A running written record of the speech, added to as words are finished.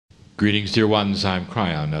Greetings, dear ones. I'm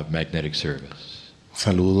Kryon of Magnetic Service.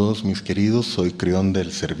 Saludos, mis queridos. Soy Kryon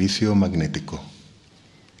del Servicio Magnético.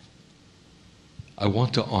 I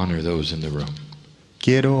want to honor those in the room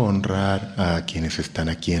Quiero honrar a quienes están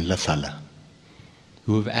aquí en la sala,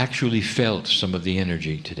 who have actually felt some of the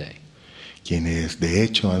energy today. quienes de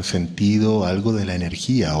hecho han sentido algo de la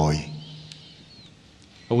energía hoy.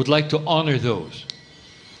 I would like to honor those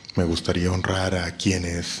Me gustaría honrar a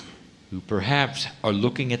quienes who perhaps are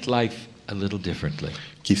looking at life a little differently.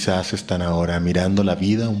 quizás están ahora mirando la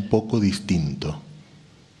vida un poco distinto.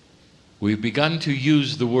 We've begun to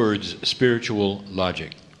use the words spiritual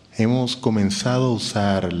logic. Hemos comenzado a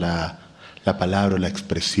usar la palabra, la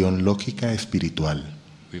expresión lógica espiritual.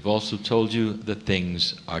 We've also told you that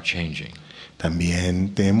things are changing.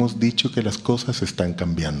 También te hemos dicho que las cosas están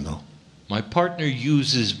cambiando. My partner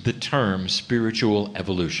uses the term spiritual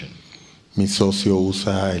evolution. Mi socio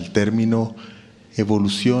usa el término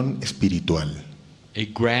evolución espiritual, A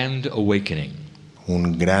grand awakening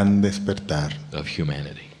un gran despertar of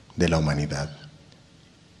humanity. de la humanidad.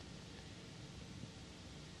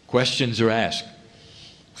 Questions are asked.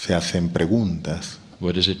 Se hacen preguntas.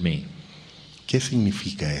 What does it mean? ¿Qué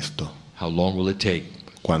significa esto? How long will it take?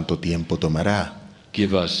 ¿Cuánto tiempo tomará?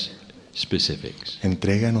 Give us specifics.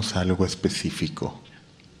 Entréganos algo específico.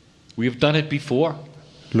 We have done it before,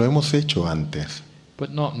 Lo hemos hecho antes, but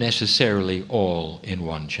not necessarily all in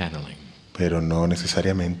one channeling. pero no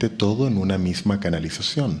necesariamente todo en una misma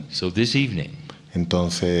canalización. So this evening,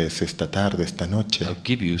 Entonces, esta tarde, esta noche, I'll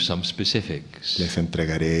give you some specifics. les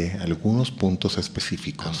entregaré algunos puntos I'm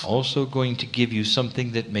específicos. also going to give you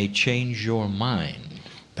something that may change your mind.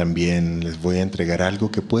 También les voy a entregar algo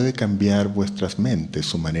que puede cambiar vuestras mentes,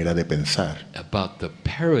 su manera de pensar, About the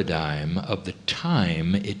paradigm of the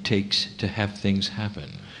time it takes to have things happen.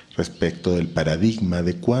 respecto del paradigma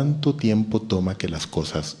de cuánto tiempo toma que las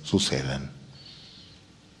cosas sucedan.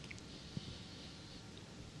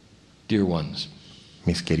 Dear ones,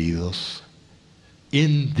 Mis queridos,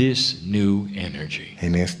 in this new energy,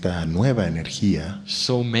 en esta nueva energía,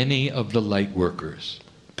 so many of the light workers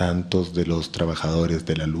tantos de los trabajadores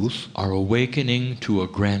de la luz are awakening to a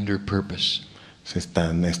grander purpose.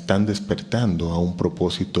 están despertando a un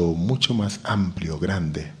propósito mucho más amplio,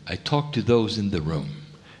 grande. I talk to those in the room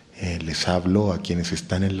Les hablo a quienes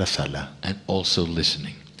están en la sala and also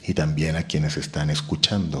listening. y también a quienes están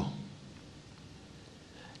escuchando.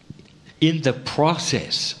 In the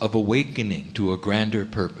process of awakening to a grander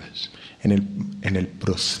purpose, En el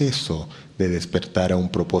proceso de despertar a un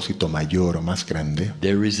propósito mayor o más grande,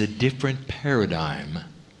 there is a different paradigm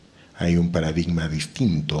hay un paradigma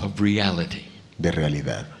distinto of reality, de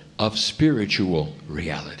realidad of spiritual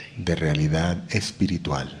reality. de realidad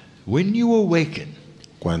espiritual. When you awaken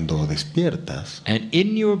Cuando despiertas and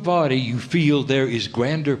in your body you feel there is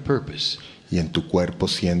grander purpose, y en tu cuerpo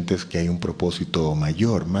sientes que hay un propósito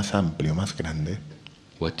mayor, más amplio, más grande,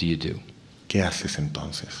 what do you do? ¿qué haces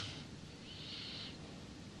entonces?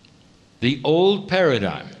 The old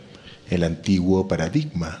paradigm El antiguo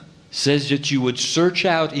paradigma says that you would search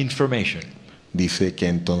out information, dice que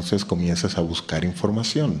entonces comienzas a buscar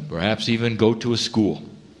información, perhaps even go to a school.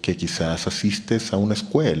 que quizás asistes a una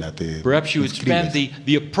escuela, te Perhaps you would spend inscribes,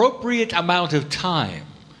 the appropriate amount of time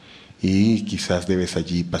y quizás debes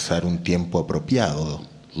allí pasar un tiempo apropiado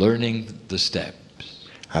learning the steps.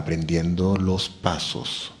 aprendiendo los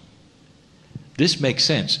pasos. This makes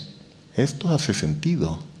sense. Esto hace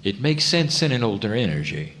sentido. It makes sense in an older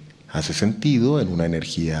energy. Hace sentido en una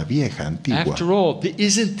energía vieja, antigua. After all,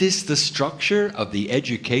 isn't this the structure of the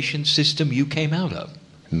education system you came out of?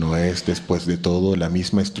 ¿No es, después de todo, la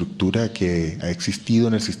misma estructura que ha existido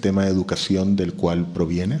en el sistema de educación del cual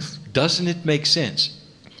provienes? Doesn't it make sense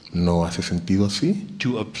 ¿No hace sentido así?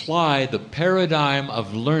 to apply the paradigm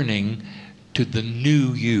of learning to the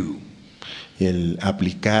new you? El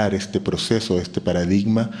aplicar este proceso, este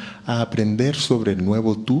paradigma, a aprender sobre el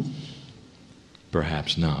nuevo tú,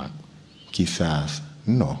 Perhaps not. quizás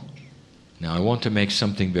no. Now, I want to make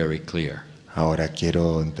something very clear. Ahora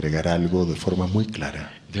quiero entregar algo de forma muy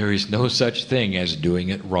clara. There is no such thing as doing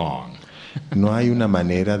it wrong. No hay una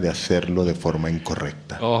manera de hacerlo de forma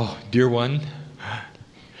incorrecta. Oh, dear one,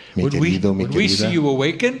 Mi when querido, mi we see querida, you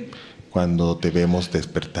awaken, cuando te vemos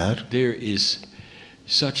despertar, there is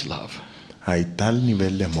such love. hay tal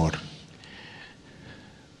nivel de amor.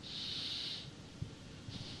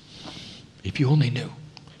 If you only knew.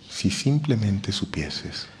 Si simplemente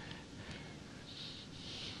supieses,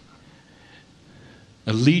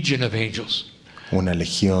 A legion of angels una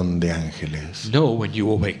legión de ángeles know when you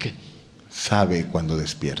awaken. sabe cuando A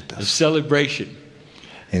despiertas, celebration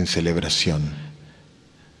en celebración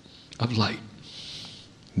of light.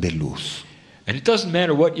 de luz. And it doesn't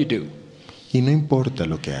matter what you do. Y no importa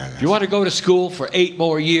lo que If you hagas. want to go to school for 8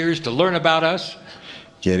 more years to learn about us,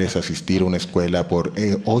 ¿Quieres asistir a una escuela por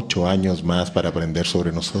 8 años más para aprender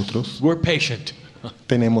sobre nosotros? we're patient.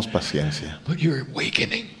 Tenemos paciencia. But you're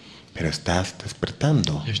awakening. Pero estás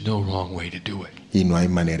despertando There's no wrong way to do it. y no hay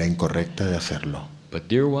manera incorrecta de hacerlo. But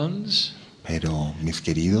dear ones, Pero, mis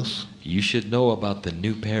queridos, you should know about the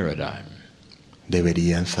new paradigm.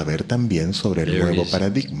 deberían saber también sobre el nuevo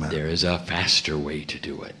paradigma, there is a faster way to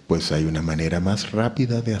do it. pues hay una manera más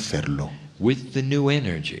rápida de hacerlo. With the new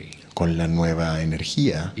energy, Con la nueva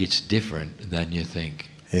energía it's different than you think.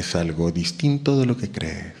 es algo distinto de lo que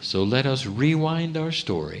crees. So let us rewind our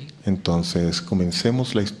story Entonces,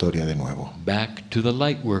 comencemos la historia de nuevo back to the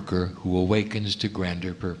light worker who awakens to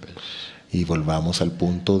grander purpose. y volvamos al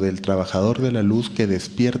punto del trabajador de la luz que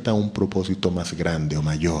despierta un propósito más grande o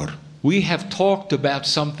mayor. We have talked about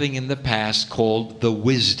something in the past called the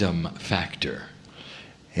wisdom factor.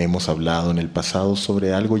 Hemos hablado en el pasado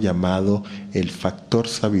sobre algo llamado el factor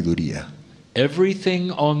sabiduría. Everything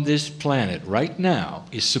on this planet right now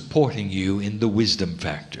is supporting you in the wisdom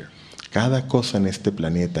factor. Cada cosa en este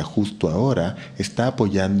planeta justo ahora está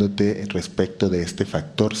apoyándote respecto de este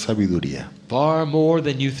factor sabiduría, Far more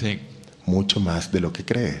than you think. mucho más de lo que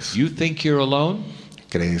crees. You think you're alone?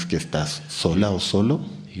 ¿Crees que estás sola o solo?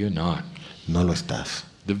 You're not. No lo estás.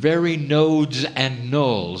 The very nodes and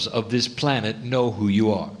nulls of this planet know who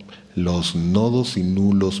you are. Los nodos y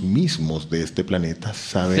nulos mismos de este planeta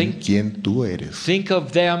saben quién tú eres. Think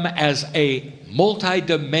of them as a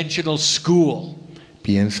multidimensional school,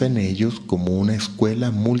 Piensa en ellos como una escuela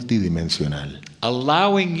multidimensional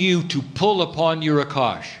allowing you to pull upon your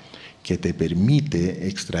Akash. que te permite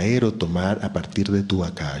extraer o tomar a partir de tu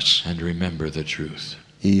Akash And remember the truth.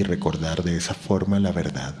 y recordar de esa forma la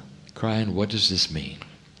verdad. Kryon, what does this mean?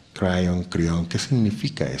 Kryon, ¿qué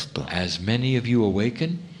significa esto? As many of you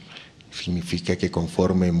awaken, Significa que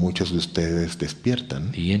conforme muchos de ustedes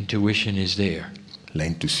despiertan, the intuition is there la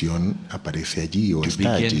intuición aparece allí o to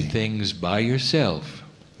está begin allí, things by yourself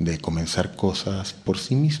de comenzar cosas por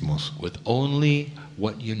sí mismos, with only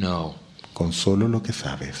what you know con solo lo que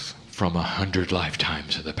sabes, from 100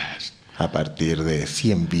 lifetimes of the past. a partir de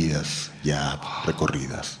 100 vidas ya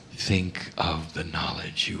recorridas. Think of the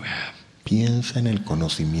knowledge you have. Piensa en el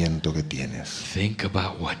conocimiento que tienes. Think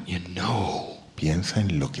about what you know. Piensa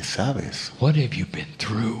en lo que sabes, What have you been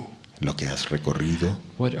through? lo que has recorrido,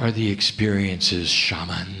 What are the experiences,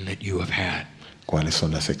 shaman, that you have had? cuáles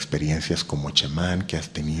son las experiencias como chamán que has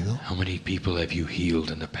tenido, How many people have you healed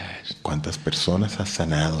in the past? cuántas personas has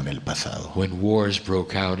sanado en el pasado, When wars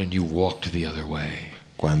broke out and you walked the other way,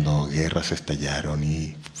 cuando guerras estallaron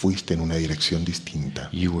y fuiste en una dirección distinta.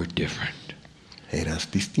 you were different. Eras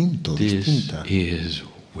distinto, This distinta. is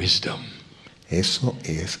wisdom, Eso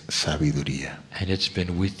es sabiduría and it's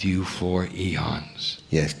been with you for eons.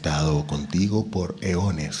 y ha estado contigo por The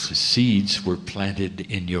eones. seeds were planted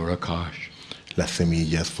in your Akash, Las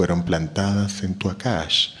semillas fueron plantadas en tu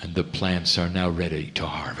Akash and the plants are now ready to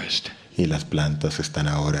harvest. y las plantas están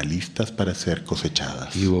ahora listas para ser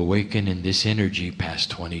cosechadas. You awaken in this energy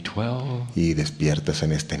past 2012. Y despiertas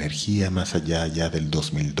en esta energía más allá ya del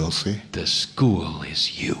 2012. The school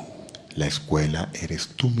is you. La escuela eres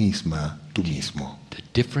tú misma, tú mismo. The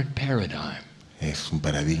different paradigm. Es un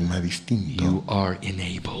paradigma distinto. You are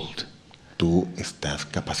enabled. Tú estás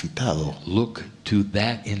capacitado. Look to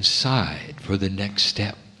that inside for the next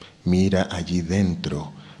step. Mira allí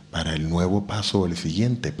dentro para el nuevo paso o el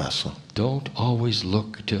siguiente paso. Don't always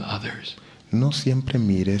look to others. No siempre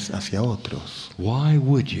mires hacia otros. Why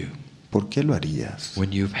would you ¿Por qué lo harías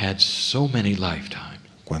when you've had so many lifetimes?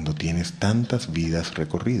 cuando tienes tantas vidas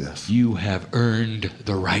recorridas? You have earned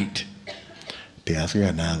the right Te has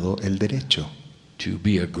ganado el derecho to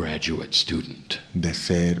be a graduate student de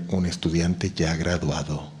ser un estudiante ya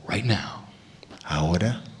graduado. right now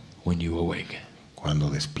Ahora, when you awaken. cuando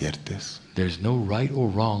despiertes, There's no right or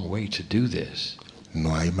wrong way to do this.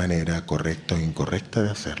 no hay manera correcta o incorrecta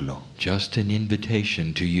de hacerlo. Just an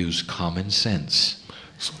invitation to use common sense.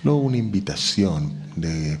 Solo una invitación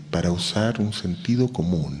para usar un sentido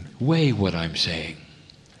común. Weigh what I'm saying.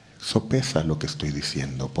 Sopesa lo que estoy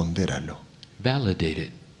diciendo, pondéralo, Validate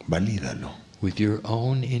it valídalo with your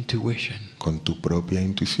own intuition. con tu propia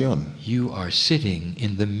intuición. You are sitting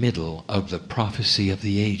in the middle of the prophecy of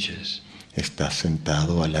the ages, Estás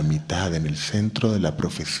sentado a la mitad en el centro de la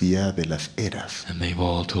profecía de las eras and they've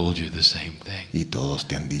all told you the same thing. y todos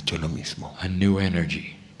te han dicho lo mismo. A new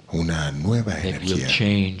energy Una nueva that will energía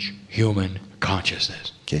change human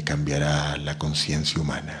consciousness. que cambiará la conciencia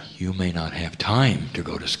humana. You may not have time to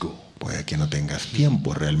go to school, Puede que no tengas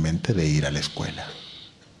tiempo realmente de ir a la escuela,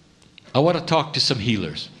 I want to talk to some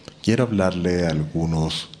healers. Quiero hablarle a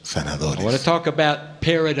algunos I want to sanadores. talk about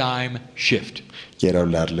paradigm shift. Quiero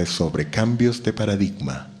hablarles sobre cambios de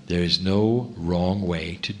paradigma. There is no wrong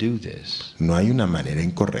way to do this. No hay una manera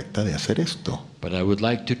incorrecta de hacer esto, But I would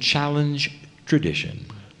like to challenge tradition.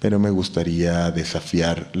 pero me gustaría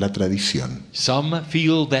desafiar la tradición. Some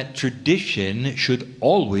feel that tradition should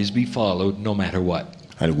always be followed no matter what.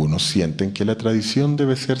 Algunos sienten que la tradición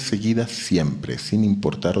debe ser seguida siempre, sin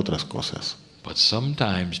importar otras cosas. But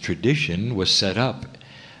sometimes tradition was set up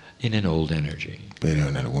in an old energy. Pero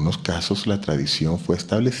en algunos casos la tradición fue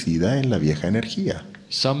establecida en la vieja energía.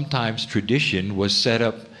 Sometimes tradition was set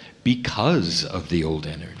up because of the old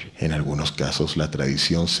energy. En algunos casos la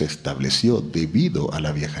tradición se estableció debido a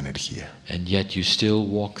la vieja energía. And yet you still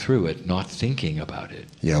walk through it not thinking about it.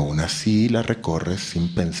 Y aún así la recorres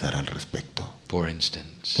sin pensar al respecto. For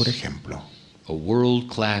instance, Por ejemplo, a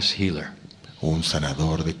world-class healer un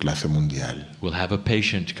sanador de clase mundial will have a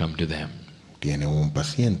patient come to them. tiene un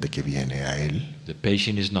paciente que viene a él. The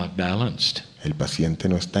patient is not balanced, El paciente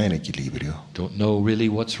no está en equilibrio, don't know really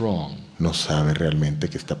what's wrong. no sabe realmente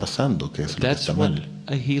qué está pasando, qué es lo que That's está what mal.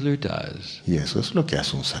 a healer does. Y eso es lo que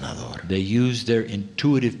hace un sanador. They use their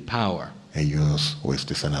intuitive power. Ellos o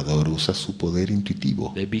este sanador usa su poder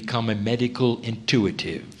intuitivo They become a medical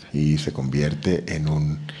intuitive. y se convierte en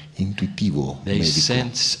un intuitivo They médico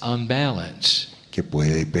sense unbalance. que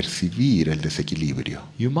puede percibir el desequilibrio.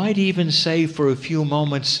 You might even say for a few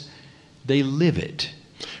moments they live it.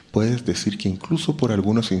 Puedes decir que incluso por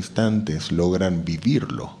algunos instantes logran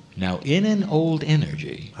vivirlo. Now, in an old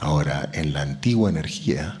energy, Ahora, en la antigua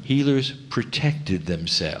energía, healers protected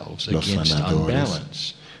themselves Los against sanadores.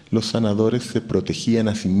 unbalance. los sanadores se protegían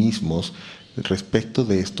a sí mismos respecto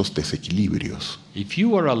de estos desequilibrios. If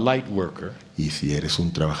you are a light worker Y si eres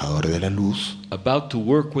un trabajador de la luz about to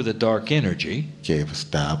work with a dark energy, que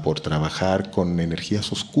está por trabajar con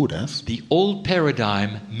energías oscuras, the old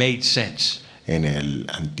paradigm made sense. en el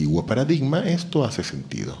antiguo paradigma esto hace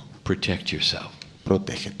sentido. Protect yourself.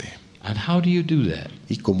 Protégete. And how do you do that?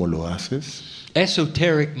 ¿Y cómo lo haces?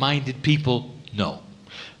 Esoteric-minded people know.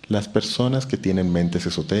 Las personas que tienen mentes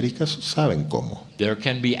esotéricas saben cómo. There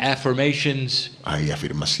can be affirmations, Hay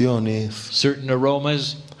afirmaciones, certain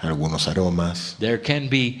aromas. algunos aromas, There can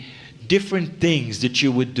be different things that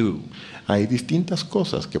you would do hay distintas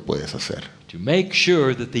cosas que puedes hacer to make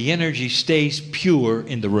sure that the energy stays pure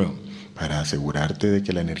in the room, para asegurarte de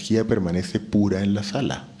que la energía permanece pura en la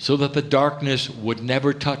sala, so that the darkness would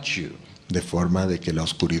never touch you. de forma de que la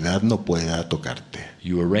oscuridad no pueda tocarte.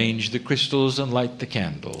 You arrange the crystals and light the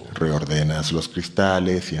candle. Reordenas los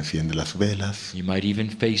cristales y enciendes las velas. You might even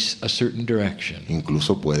face a certain direction.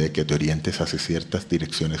 Incluso puede que te orientes hacia ciertas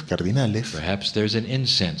direcciones cardinales. Perhaps there's an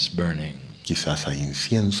incense burning Quizás hay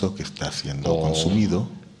incienso que está siendo Oh. consumido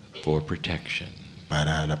for protection.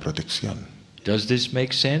 para la protección. Does this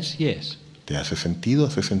make sense? Yes. ¿Te hace sentido?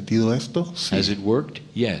 ¿Hace sentido esto? Has Sí. it worked?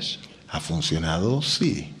 Yes. ¿Ha funcionado?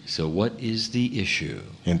 Sí. So what is the issue?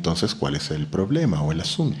 Entonces, ¿cuál es el problema o el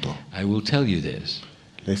asunto? I will tell you this.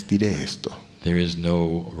 Les diré esto. There is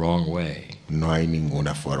no wrong way. No hay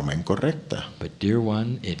ninguna forma incorrecta. But dear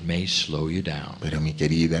one, it may slow you down. Pero mi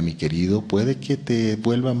querida, mi querido, puede que te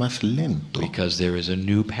vuelva más lento. Because there is a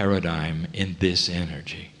new paradigm in this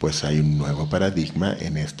energy. Pues hay un nuevo paradigma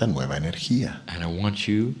en esta nueva energía. And I want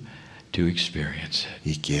you to experience it.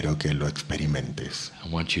 Y quiero que lo experimentes. I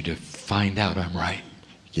want you to find out I'm right.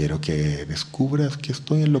 Quiero que descubras que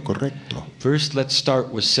estoy en lo correcto. First, let's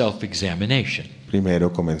start with self-examination.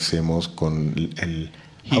 Primero comencemos con el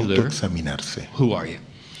Healer. autoexaminarse. Who are you?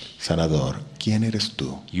 Sanador, ¿quién eres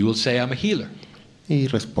tú? You will say, I'm a healer. Y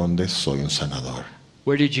respondes, soy un sanador.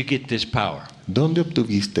 Where did you get this power? ¿Dónde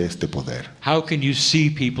obtuviste este poder? How can you see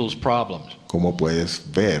people's problems? ¿Cómo puedes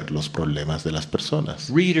ver los problemas de las personas?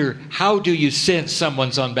 Reader, how do you sense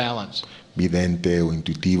someone's unbalance? Vidente o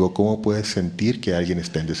intuitivo, ¿cómo puedes sentir que alguien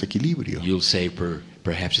está en desequilibrio? You'll say,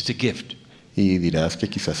 perhaps it's a gift. Y dirás que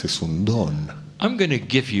quizás es un don. I'm going to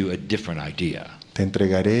give you a different idea. Te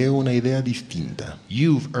entregaré una idea distinta.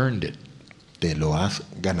 You've earned it. Te lo has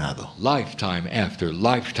ganado. Lifetime after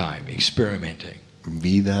lifetime experimenting.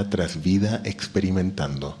 Vida tras vida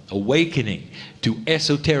experimentando. Awakening to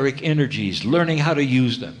esoteric energies, learning how to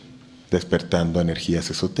use them. Despertando energías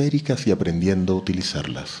esotéricas y aprendiendo a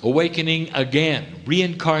utilizarlas. Awakening again,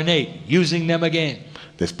 reincarnate, using them again.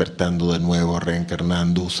 Despertando de nuevo,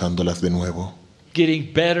 reencarnando, usándolas de nuevo.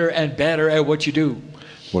 Getting better and better at what you do.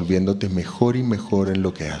 Volviéndote mejor y mejor en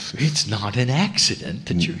lo que haces. It's not an accident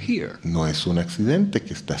that you're here. No es un accidente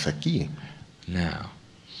que estás aquí. Now,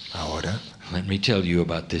 Ahora, let me tell you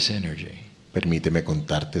about this energy. Permíteme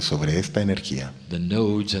contarte sobre esta energía. The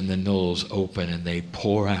nodes and the nulls open and they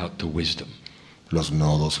pour out the wisdom. Los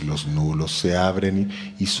nodos y los nulos se abren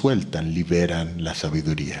y sueltan, liberan la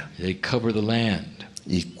sabiduría They cover the land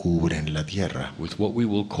y cubren la tierra. with what we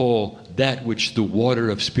will call that which the water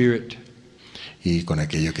of spirit, Y con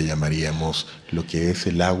aquello que llamaríamos lo que es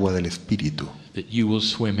el agua del espíritu, that you will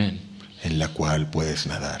swim in, en la cual puedes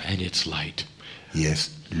nadar, and it's light. y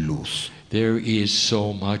es luz. There is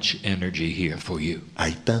so much energy here for you.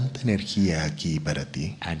 Hay tanta energía aquí para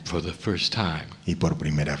ti, And for the first time, y por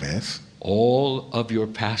primera vez, all of your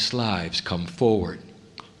past lives come forward.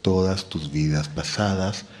 todas tus vidas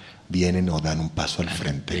pasadas vienen o dan un paso al They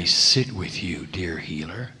frente sit with you, dear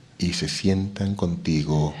healer. y se sientan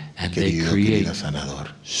contigo, And they querido, create querida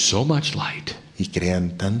sanador, so much light y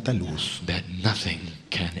crean tanta luz that nothing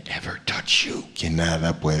can ever touch you. que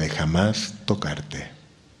nada puede jamás tocarte.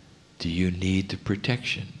 Do you need the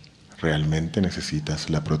protection? ¿Realmente necesitas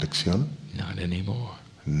la protección? Not anymore.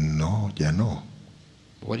 No, ya no.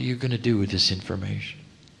 What are you going to do with this information?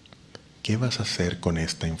 ¿Qué vas a hacer con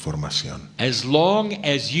esta información? As long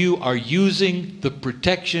as you are using the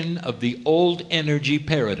protection of the old energy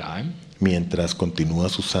paradigm, Mientras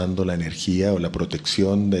continúas usando la energía o la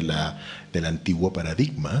protección del antiguo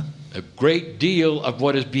paradigma, a great deal of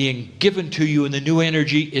what is being given to you in the new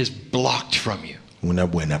energy is blocked from you. una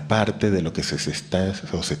buena parte de lo que se está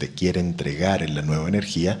o se te quiere entregar en la nueva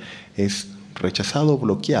energía es rechazado o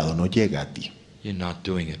bloqueado, no llega a ti. You're not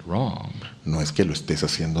doing it wrong. No es que lo estés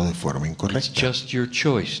haciendo de forma It's incorrecta, just your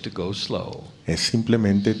choice to go slow. es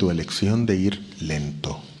simplemente tu elección de ir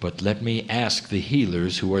lento. But let me ask the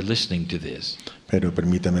healers who are listening to this. Pero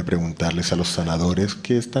permítame preguntarles a los sanadores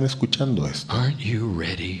que están escuchando esto. Aren't you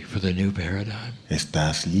ready for the new paradigm?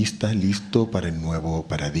 ¿Estás lista, listo para el nuevo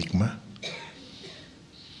paradigma?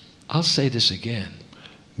 I'll say this again.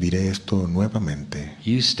 Diré esto nuevamente.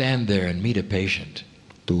 You stand there and meet a patient.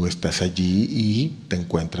 Tú estás allí y te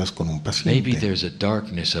encuentras con un Maybe paciente. there's a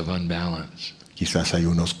darkness of unbalance. Quizás hay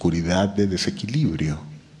una oscuridad de desequilibrio.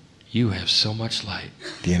 You have so much light,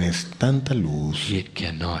 Tienes tanta luz it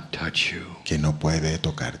cannot touch you. que no puede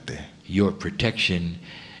tocarte. Your protection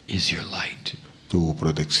is your light. Tu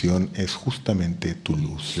protección es justamente tu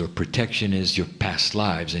luz. Your protection is your past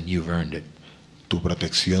lives, and you've earned it. Tu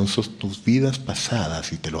protección son tus vidas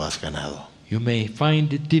pasadas y te lo has ganado. You may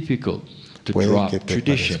find it difficult to Puede drop que te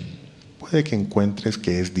tradition, puede que encuentres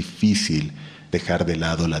que es difícil dejar de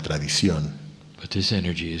lado la tradición, but this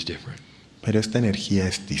energy is different, pero esta energía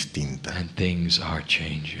es distinta and things are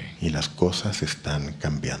changing. y las cosas están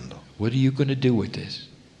cambiando. What are you going to do with this?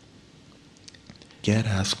 ¿Qué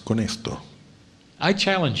harás con esto? I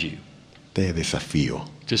challenge you Te desafío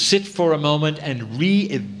to sit for a moment and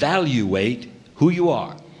reevaluate who you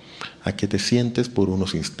are. a que te sientes por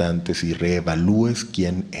unos instantes y reevalúes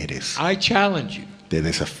quién eres. I challenge you Te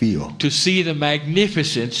desafío to see the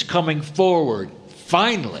magnificence coming forward,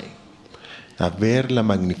 finally. a ver la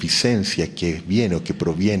magnificencia que viene o que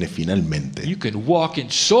proviene finalmente. You can walk in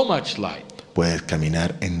so much light. Puedes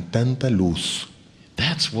caminar en tanta luz.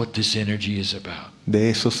 That's what this energy is about. De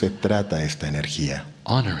eso se trata esta energía,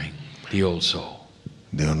 Honoring the old soul.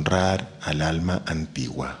 de honrar al alma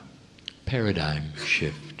antigua. Paradigm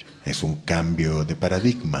shift. Es un cambio de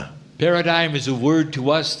paradigma. Paradigm is a word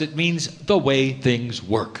to us that means the way things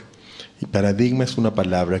work. Y paradigma es una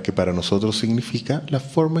palabra que para nosotros significa la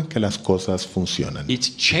forma en que las cosas funcionan.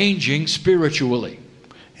 It's changing spiritually.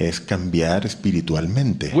 Es cambiar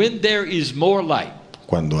espiritualmente. When there is more light,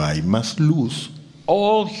 Cuando hay más luz,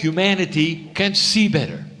 all humanity can see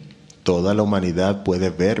better. toda la humanidad puede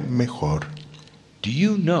ver mejor. Do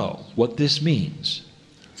you know what this means?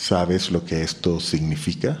 ¿Sabes lo que esto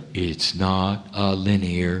significa? It's not a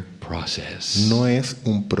linear process. No es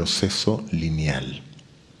un proceso lineal.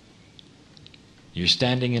 You're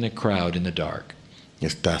standing in a crowd in the dark.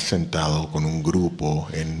 Estás sentado con un grupo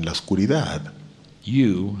en la oscuridad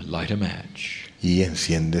You light a match. y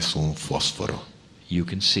enciendes un fósforo. You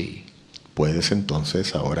can see. Puedes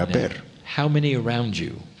entonces ahora Now, ver. how many around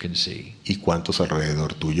you can see? ¿Y cuántos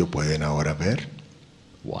alrededor tuyo pueden ahora ver?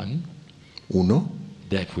 One. ¿Uno?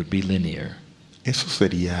 That would be linear. ¿Eso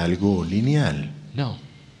sería algo lineal? No.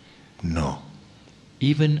 No.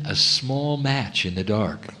 Even a small match in the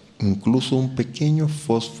dark Incluso un pequeño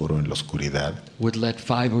fósforo en la oscuridad would let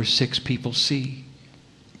 5 or 6 people see.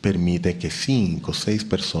 permite que 5 o 6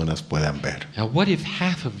 personas puedan ver. Now, what if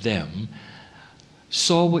half of them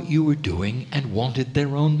saw what you were doing and wanted their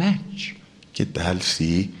own match? ¿Qué tal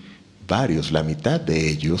si varios, la mitad de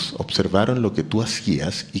ellos, observaron lo que tú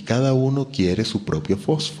hacías y cada uno quiere su propio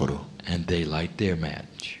fósforo? And they light their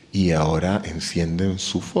match. Y ahora encienden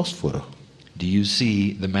su fósforo. Do you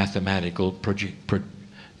see the mathematical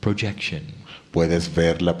projection? ¿Puedes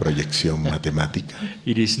ver la proyección matemática?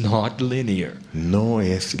 It is not linear. No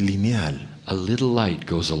es lineal. A little light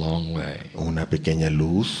goes a long way. Una pequeña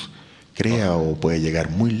luz crea o puede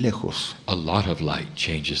llegar muy lejos. A lot of light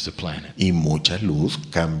changes the planet. Y mucha luz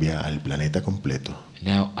cambia al planeta completo.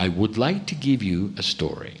 Now, I would like to give you a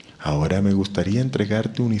story Ahora me gustaría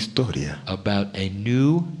entregarte una historia about a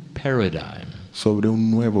new paradigm sobre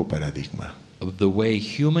un nuevo paradigma, of the way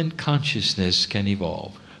human consciousness can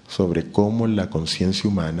evolve. sobre cómo la conciencia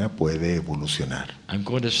humana puede evolucionar. I'm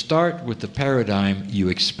going to start with the paradigm you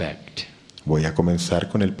expect. Voy a comenzar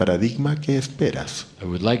con el paradigma que esperas. I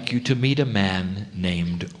would like you to meet a man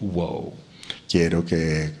named Woe. Quiero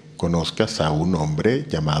que conozcas a un hombre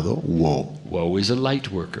llamado Woe. Woe is a light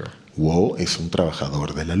worker, Woe es un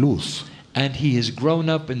trabajador de la luz and he has grown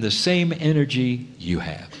up in the same energy you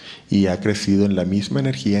have. y ha crecido en la misma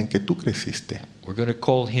energía en que tú creciste. We're going to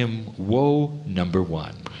call him Woe number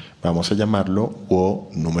 1. Vamos a llamarlo Woe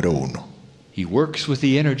número 1. He works with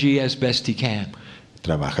the energy as best he can.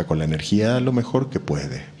 Trabaja con la energía lo mejor que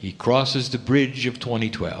puede He crosses the bridge of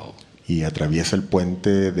 2012. y atraviesa el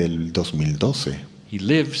puente del 2012 He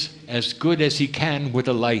lives as good as he can with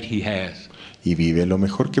the light he has. y vive lo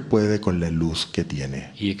mejor que puede con la luz que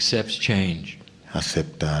tiene. He accepts change.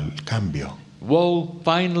 Acepta el cambio. Woe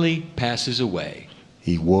finally passes away,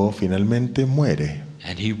 Y Woe finalmente muere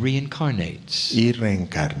and he reincarnates. y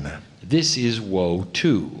reencarna. This is Woe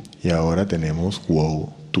 2. Y ahora tenemos Woe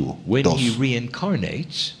When 2. he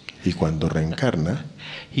reincarnates, Y cuando reencarna,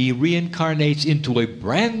 he reincarnates into a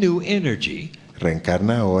brand new energy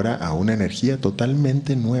reencarna ahora a una energía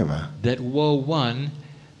totalmente nueva that Woe 1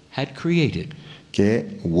 had created.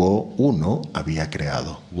 que Woe 1 había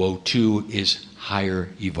creado. Woe 2 is higher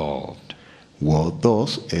evolved. Woe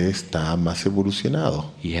 2 está más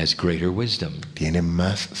evolucionado, He has greater wisdom. tiene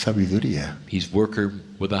más sabiduría He's worker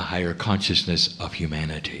with a higher consciousness of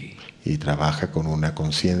humanity. y trabaja con una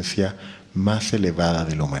conciencia más elevada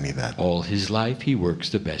de la humanidad. All his life he works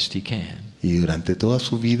the best he can. Y durante toda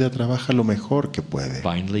su vida trabaja lo mejor que puede.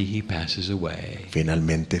 Finally he passes away.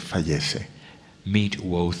 Finalmente fallece. Meet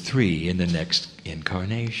Woe 3 in the next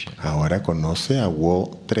incarnation. Ahora conoce a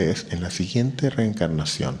Woe 3 en la siguiente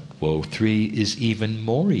reencarnación. Woe 3 is even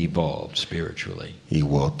more evolved spiritually. Y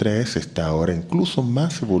Woe 3 está ahora incluso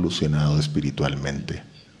más evolucionado espiritualmente.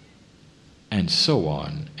 And so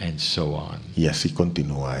on and so on. Y así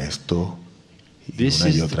continúa esto y This una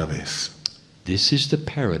y is- otra vez. This is the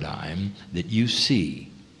paradigm that you see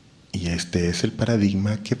Y este es el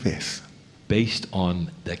paradigma que ves, based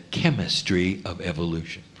on the chemistry of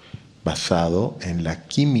evolution. basado en la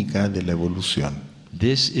química de la evolución.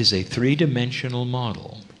 This is a three-dimensional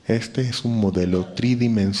model Este es un modelo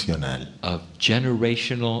tridimensional of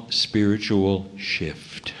generational spiritual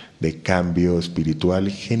shift. de cambio espiritual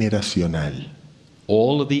generacional.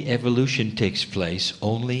 All of the evolution takes place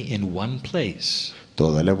only in one place,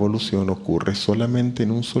 Toda la evolución ocurre solamente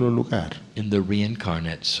en un solo lugar, in the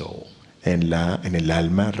reincarnate soul. en el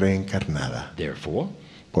alma reencarnada. Therefore,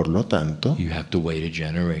 Por lo tanto, you have to wait a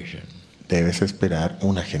generation. debes esperar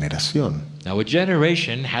una generación. Now, a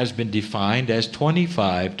generation has been defined as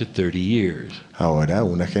 25 to 30 years. Ahora,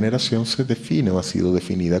 una generación se define o ha sido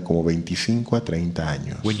definida como 25 a 30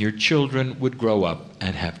 años. When your children would grow up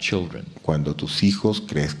and have children. Cuando tus hijos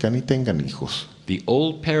crezcan y tengan hijos. The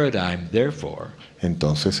old paradigm, therefore,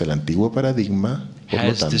 Entonces el antiguo paradigma, por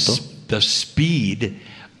lo has tanto, the speed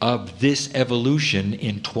of this evolution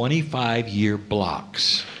in 25-year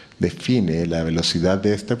blocks. define la velocidad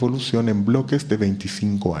de esta evolución en bloques de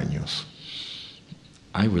 25 años.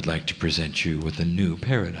 I would like to present you with a new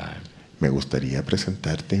paradigm Me gustaría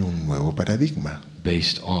presentarte un nuevo paradigma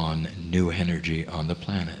based on new energy on the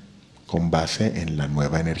planet. con base en la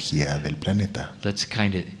nueva energía del planeta. Let's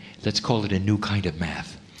call it a new kind of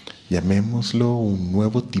math. Llamémoslo un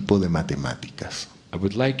nuevo tipo de matemáticas. I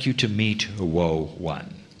would like you to meet Woe 1.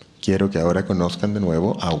 Quiero que ahora conozcan de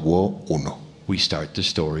nuevo a Woe 1. We start the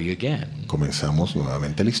story again, Comenzamos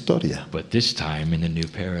nuevamente la historia, but this time in a new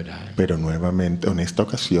paradigm. pero nuevamente en esta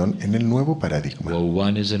ocasión en el nuevo paradigma. Woe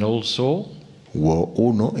 1 is an old soul. Woe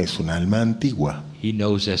 1 es un alma antigua, He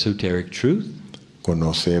knows esoteric truth.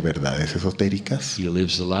 conoce verdades esotéricas, He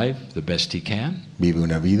lives the life the best he can. vive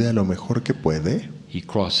una vida lo mejor que puede, He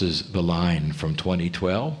crosses the line from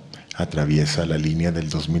 2012, atraviesa la línea del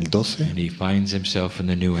 2012 and he finds himself in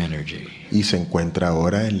the new energy. y se encuentra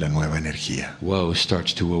ahora en la nueva energía. Woe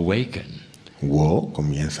starts to awaken Woe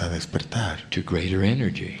comienza a despertar to greater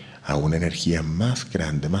energy a una energía más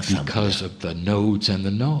grande, más because amplia, of the nodes and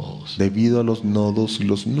the nulls, debido a los nodos y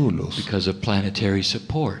los nulos, because of planetary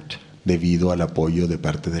support. debido al apoyo de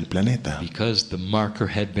parte del planeta, because the marker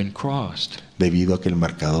had been crossed. debido a que el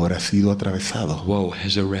marcador ha sido atravesado. Woe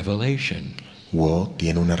has a revelation, Wo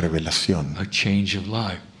tiene una revelación, a change of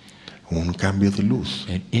life, un cambio de luz,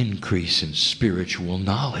 an increase in spiritual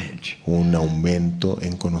knowledge. un aumento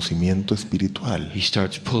en conocimiento espiritual. He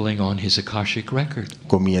starts pulling on his Akashic record.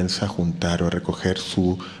 Comienza a juntar o a recoger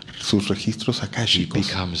sus registros He akáshicos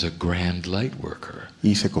becomes a grand light worker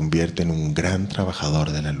y se convierte en un gran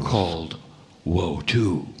trabajador de la luz, called Woe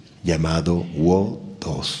 2, llamado Wo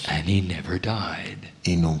 2, and he never died.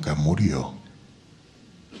 y nunca murió.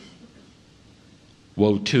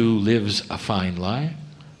 Woe 2 lives a fine life.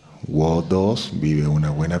 Wo 2 vive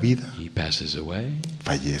una buena vida, He passes away,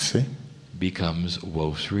 fallece becomes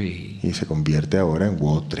Woe 3. y se convierte ahora en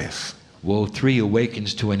Wo 3. Woe 3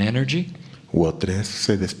 awakens to an energy Wo 3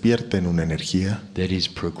 se despierta en una energía that is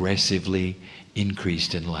progressively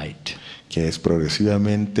increased in light. que es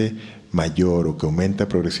progresivamente mayor o que aumenta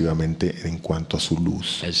progresivamente en cuanto a su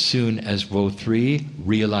luz. As soon as Woe 3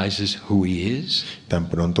 realizes who he is, Tan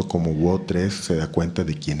pronto como Wo 3 se da cuenta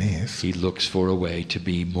de quién es, he looks for a way to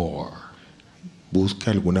be more.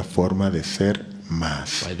 busca alguna forma de ser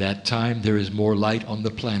más. By that time, there is more light on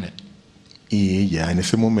the planet. Y ya en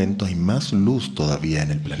ese momento hay más luz todavía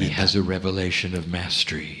en el He planeta. has a revelation of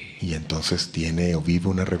mastery. Y entonces tiene o vive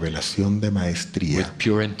una revelación de With maestría.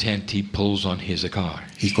 pure intent, he pulls on his Akash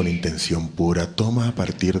Y con intención pura toma a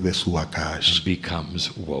partir de su and Akash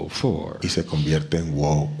becomes Woe 4. y se convierte en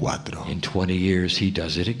Wo 4. In 20 years, he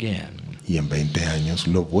does it again. Y en 20 años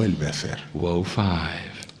lo vuelve a hacer. Woe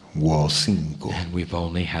 5. Wo 5. And we've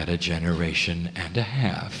only had a generation and a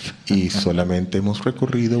half. Y solamente hemos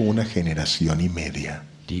recorrido una generación y media.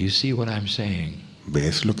 Do you see what I'm saying?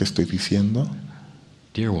 ¿Ves lo que estoy diciendo?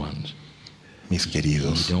 Dear ones, Mis you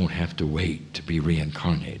queridos, don't have to wait to be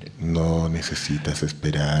reincarnated no necesitas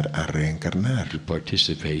esperar a to reencarnar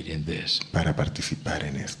participate in this. para participar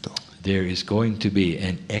en esto. There is going to be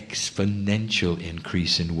an exponential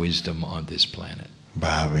increase in wisdom on this planet.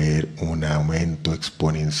 Va a haber un aumento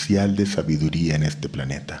exponencial de sabiduría en este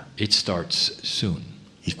planeta It starts soon.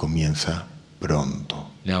 y comienza pronto.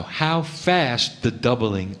 Now, how fast the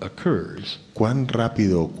doubling occurs Cuán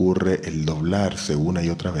rápido ocurre el doblarse una y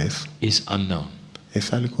otra vez is unknown.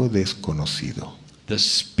 es algo desconocido. The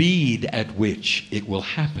speed at which it will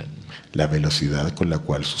happen La velocidad con la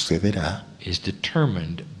cual sucederá is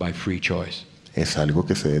determined by free choice. es algo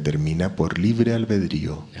que se determina por libre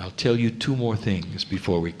albedrío. I'll tell you two more things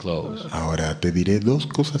before we close. Ahora te diré dos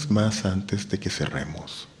cosas más antes de que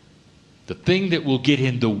cerremos. The thing that will get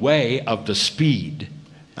in the way of the speed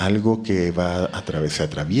Algo que se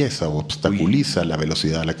atraviesa o obstaculiza la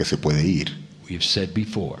velocidad a la que se puede ir, we've said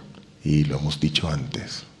before, y lo hemos dicho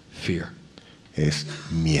antes, fear. es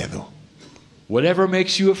miedo. Whatever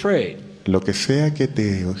makes you afraid Lo que sea que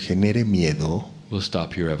te genere miedo will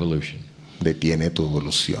stop your evolution. detiene tu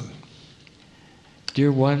evolución.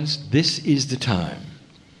 Dear ones, this is the time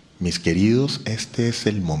Mis queridos, este es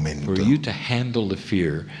el momento for you to handle the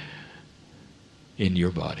fear in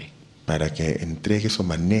your body. para que entregues o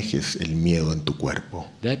manejes el miedo en tu cuerpo.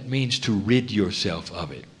 That means to rid yourself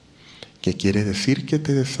of it, ¿Qué quiere decir? Que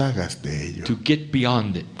te deshagas de ello, to get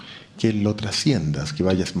beyond it, que lo trasciendas, que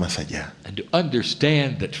vayas más allá and to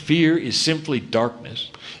understand that fear is simply darkness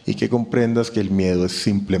y que comprendas que el miedo es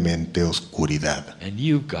simplemente oscuridad and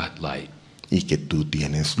you've got light. y que tú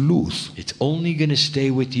tienes luz It's only going to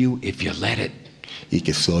stay with you if you let it. y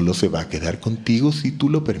que solo se va a quedar contigo si tú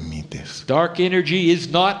lo permites. Dark energy is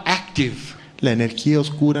not active. La energía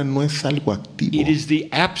oscura no es algo activo, It is the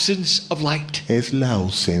absence of light. es la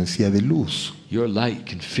ausencia de luz. Your light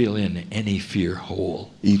can fill in any fear hole.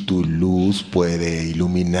 Y tu luz puede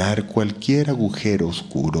iluminar cualquier agujero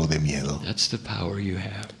oscuro de miedo. That's the power you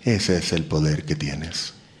have. Ese es el poder que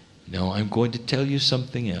tienes. Now I'm going to tell you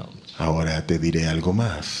something else. Ahora te diré algo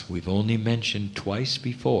más, We've only mentioned twice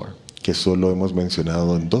before, que solo hemos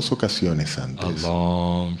mencionado en 2 ocasiones a antes,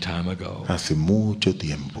 long time ago. hace mucho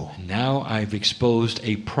tiempo. Now I've exposed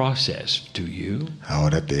a process to you,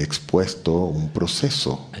 Ahora te he expuesto un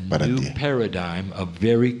proceso a para new ti, paradigm of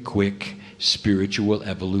very quick spiritual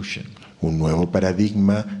evolution. un nuevo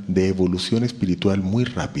paradigma de evolución espiritual muy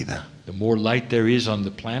rápida. The more light there is on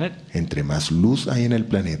the planet, Entre más luz hay en el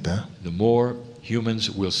planeta, the more humans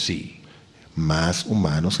will see. más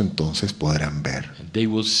humanos entonces podrán ver. And they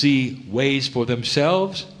will see ways for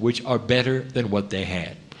themselves which are better than what they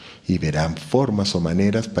had. Y verán formas o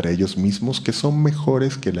maneras para ellos mismos que son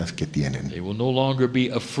mejores que las que tienen. They will no longer be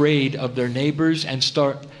afraid of their neighbors and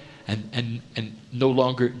no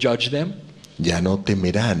longer judge them. Ya no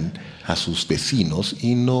temerán a sus vecinos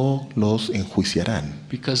y no los enjuiciarán,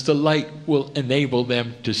 because the light will enable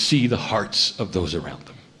them to see the hearts of those around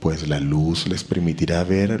them. pues la luz les permitirá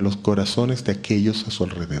ver los corazones de aquellos a su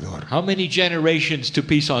alrededor. How many generations to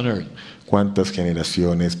peace on earth? ¿Cuántas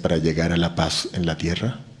generaciones para llegar a la paz en la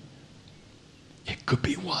tierra? It could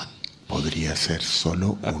be one. Podría ser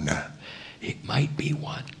solo una. It might be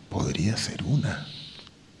one. Podría ser una.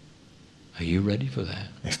 Are you ready for that?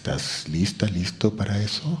 ¿Estás lista, listo para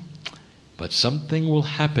eso? But something will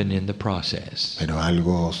happen in the process, Pero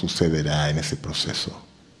algo sucederá en ese proceso.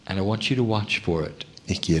 and I want you to watch for it.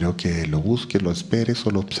 Y quiero que lo busques, lo esperes o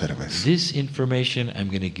lo observes. This information I'm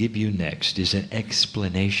going to give you next is an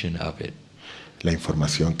explanation of it, La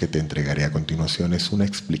información que te entregaré a continuación es una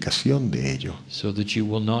explicación de ello, so that you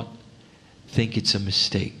will not think it's a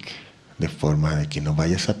mistake. de forma de que no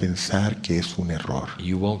vayas a pensar que es un error.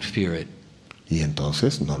 You won't fear it. Y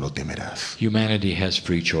entonces no lo temerás. Humanity has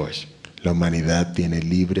free choice. La humanidad tiene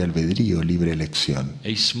libre albedrío, libre elección.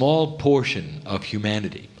 A small portion of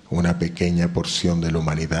humanity Una pequeña porción de la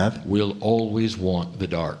humanidad will always want the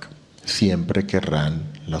dark. siempre querrán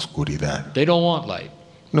la oscuridad. They don't want light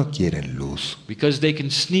No quieren luz, because they can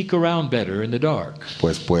sneak around better in the dark.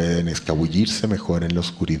 pues pueden escabullirse mejor en la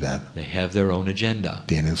oscuridad. They have their own agenda.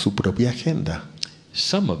 Tienen su propia agenda.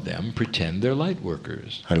 Some of them pretend they're light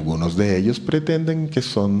workers. Algunos de ellos pretenden que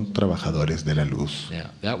son trabajadores de la luz.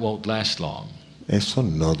 Now, that won't last long Eso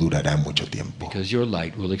no durará mucho tiempo, because your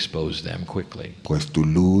light will expose them quickly. pues tu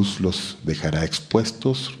luz los dejará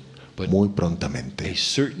expuestos muy A prontamente.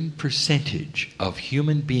 certain percentage of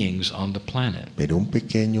human beings on the planet, Pero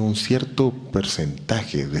un cierto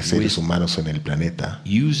porcentaje de seres humanos en el planeta,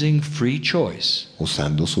 using free choice,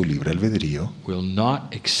 usando su libre albedrío, will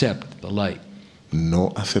not accept the light.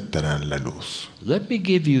 no aceptarán la luz. Let me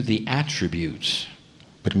give you the attributes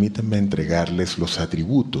Permítanme entregarles los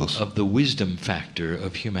atributos of the wisdom factor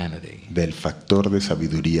of humanity. del factor de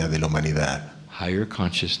sabiduría de la humanidad. Higher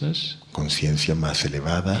consciousness, Conciencia más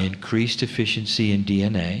elevada, increased efficiency in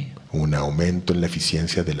DNA, un aumento en la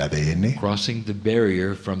eficiencia del ADN, crossing the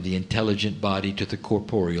barrier from the intelligent body to the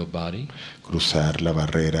corporeal body, cruzar la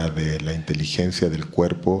barrera de la inteligencia del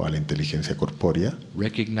cuerpo a la inteligencia corpórea,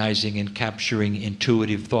 recognizing and capturing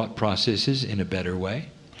intuitive thought processes in a better way,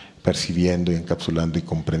 percibiendo, encapsulando y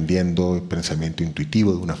comprendiendo el pensamiento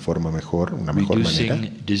intuitivo de una mejor manera,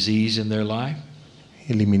 reducing disease in their life,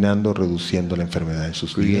 eliminando, reduciendo la enfermedad en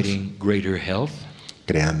sus vidas, creating greater health,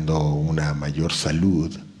 creando una mayor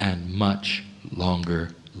salud and much longer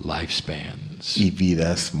lifespans. y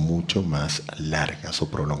vidas mucho más largas o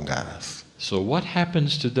prolongadas. So what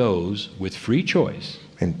happens to those with free choice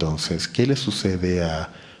Entonces, ¿qué le sucede a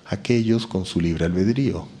aquellos con su libre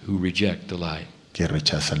albedrío who reject the light? que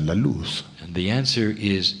rechazan la luz? And the answer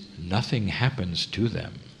is nothing happens to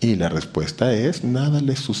them. Y la respuesta es, nada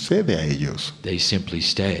les sucede a ellos. They simply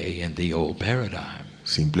stay in the old paradigm.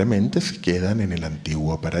 Simplemente se quedan en el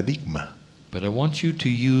antiguo paradigma. But I want you to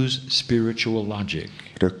use spiritual logic.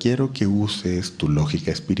 Pero quiero que uses tu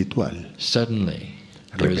lógica espiritual. Suddenly,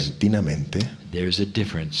 Repentinamente, there's a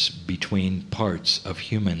difference between parts of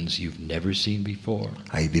humans you've never seen before.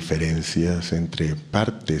 hay diferencias entre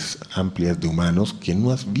partes amplias de humanos que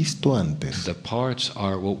no has visto antes. The parts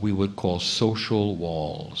are what we would call social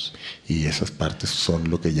walls. Y esas partes son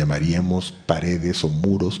lo que llamaríamos paredes o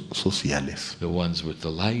muros sociales. The ones with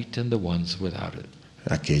the light and the ones without it.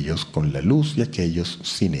 Aquellos con la luz y aquellos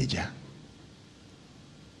sin ella.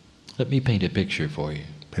 Let me paint a picture for you.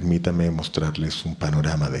 Permítame mostrarles un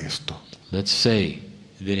panorama de esto. Let's say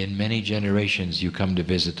that in many generations you come to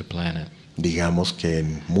visit the planet, Digamos que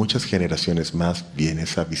en muchas generaciones más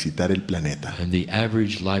vienes a visitar el planeta and the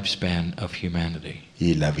average lifespan of humanity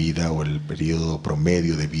y la vida o el periodo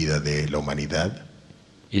promedio de vida de la humanidad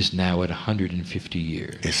is now at 150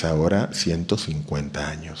 years. es ahora 150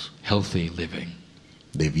 años Healthy living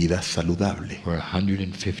de vida saludable for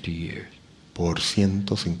 150 years, por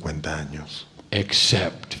 150 años,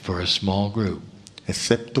 except for a small group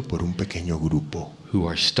excepto por un pequeño grupo who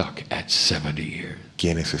are stuck at 70 years.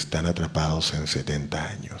 quienes están atrapados en 70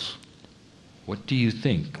 años. What do you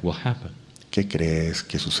think will happen? ¿Qué crees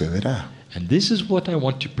que sucederá? And this is what I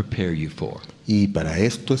want to prepare you for. Y para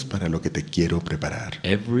esto es para lo que te quiero preparar.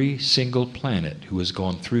 Every single planet who has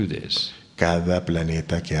gone through this Cada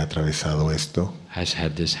planeta que ha atravesado esto has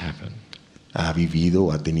had this happen. ha vivido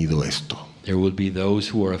o ha tenido esto. There will be those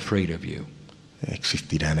who are afraid of you,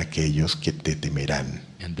 Existirán aquellos que te temerán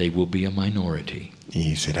and they will be a minority,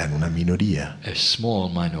 y serán una minoría, a small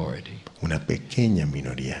minority. una pequeña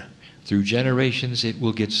minoría. Through generations, it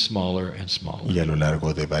will get smaller and Y smaller. a lo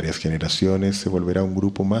largo de varias generaciones se volverá un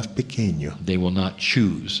grupo más pequeño. They will not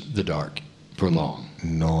choose the dark for long.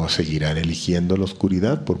 No seguirán eligiendo la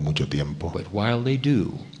oscuridad por mucho tiempo. But while they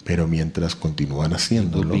do, Pero mientras continúan it will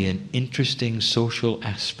haciéndolo, be an interesting social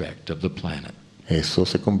aspect of the planet. eso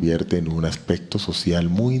se convierte en un aspecto social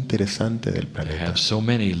muy interesante del To planeta. have so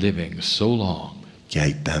many living so long Que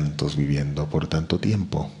hay tantos viviendo por tanto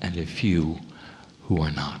tiempo and a few who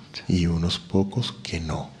are not. y unos pocos que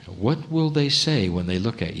no. What will they say when they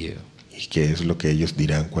look at you? ¿Y qué es lo que ellos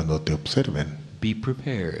dirán cuando te observen? Be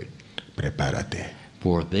prepared, Prepárate,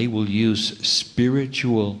 for they will use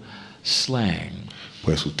spiritual slang,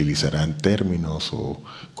 pues utilizarán términos o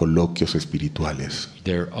coloquios espirituales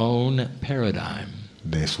their own paradigm.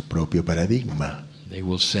 de su propio paradigma. They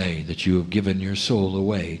will say that you have given your soul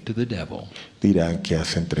away to the devil, Dirán que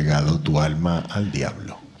has entregado tu alma al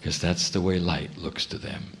diablo, because that's the way light looks to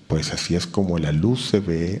them. pues así es como la luz se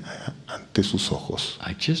ve ante sus ojos.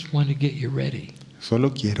 I just want to get you ready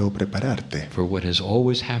Solo quiero prepararte for what has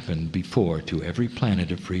always happened before to every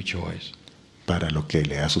planet of free choice. para lo que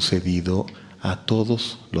le ha sucedido a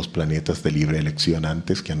todos los planetas de libre elección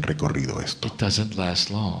antes que han recorrido esto. It doesn't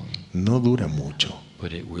last long, No dura mucho,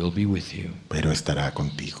 but it will be with you. pero estará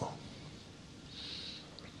contigo.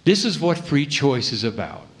 This is what free choice is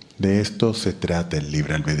about. De esto se trata el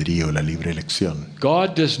libre albedrío, la libre elección.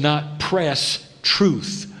 God does not press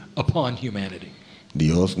truth upon humanity.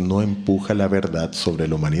 Dios no empuja la verdad sobre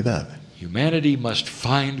la humanidad. Humanity must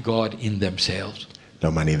find God in themselves. La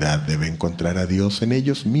humanidad debe encontrar a Dios en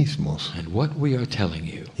ellos mismos. And what we are telling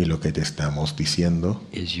you Y lo que te estamos diciendo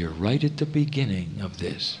is you're right at the beginning of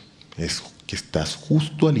this. es que estás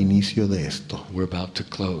justo al inicio de esto. We're about to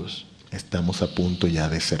close. Estamos a punto ya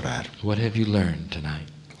de cerrar. What have you learned tonight?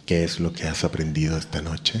 ¿Qué es lo que has aprendido esta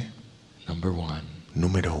noche? Number one,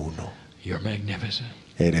 Número 1. you're magnificent.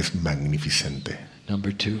 Eres magnificente.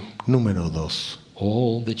 Number two, Número 2.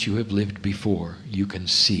 all that you have lived before, you can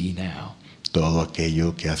see now. Todo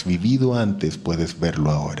aquello que has vivido antes puedes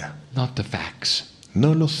verlo ahora. Not the facts,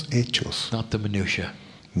 No los hechos, not the minutia,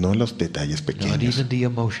 no los detalles not pequeños, even the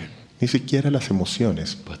emotion, ni siquiera las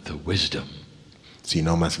emociones, but the wisdom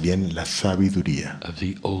sino más bien la sabiduría of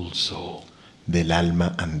the old soul del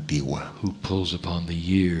alma antigua, who pulls upon the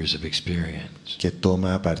years of experience. que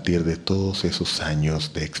toma a partir de todos esos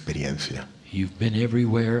años de experiencia. You've been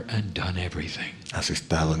everywhere and done everything. Has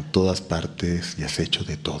estado en todas partes y has hecho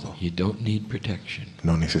de todo. You don't need protection.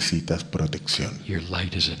 No necesitas protección. Your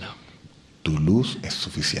light is enough. Tu luz es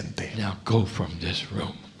suficiente. Now go from this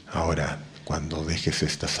room Ahora, cuando dejes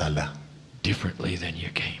esta sala, differently than you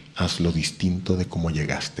came. hazlo distinto de cómo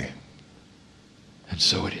llegaste. And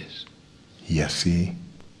so it is. Y así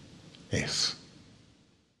es.